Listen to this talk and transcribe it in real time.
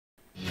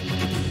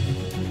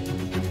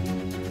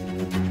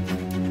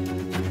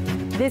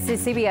This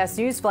is CBS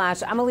News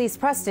Flash. I'm Elise,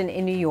 Preston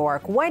in New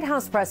York. White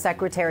House Press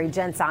Secretary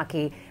Jen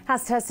Psaki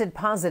has tested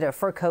positive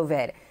for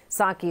COVID.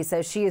 Psaki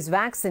says she is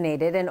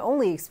vaccinated and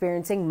only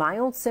experiencing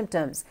mild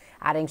symptoms,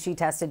 adding she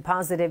tested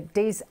positive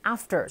days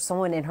after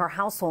someone in her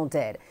household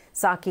did.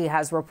 Psaki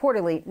has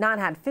reportedly not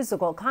had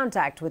physical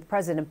contact with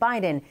President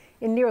Biden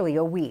in nearly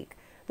a week.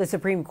 The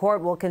Supreme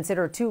Court will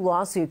consider 2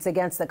 lawsuits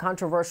against the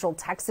controversial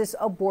Texas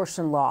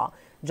abortion law.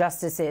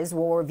 Justices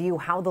will review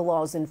how the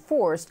law is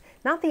enforced,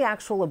 not the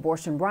actual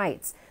abortion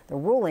rights. The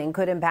ruling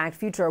could impact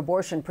future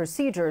abortion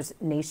procedures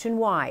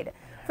nationwide.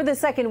 For the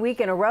second week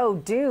in a row,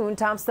 Dune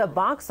tops the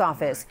box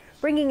office,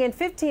 bringing in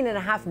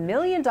 $15.5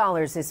 million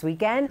this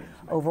weekend.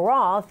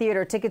 Overall,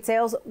 theater ticket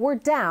sales were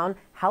down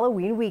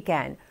Halloween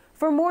weekend.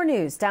 For more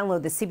news,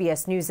 download the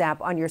CBS News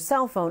app on your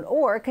cell phone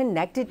or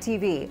connected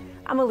TV.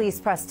 I'm Elise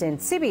Preston,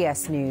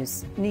 CBS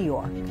News, New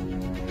York.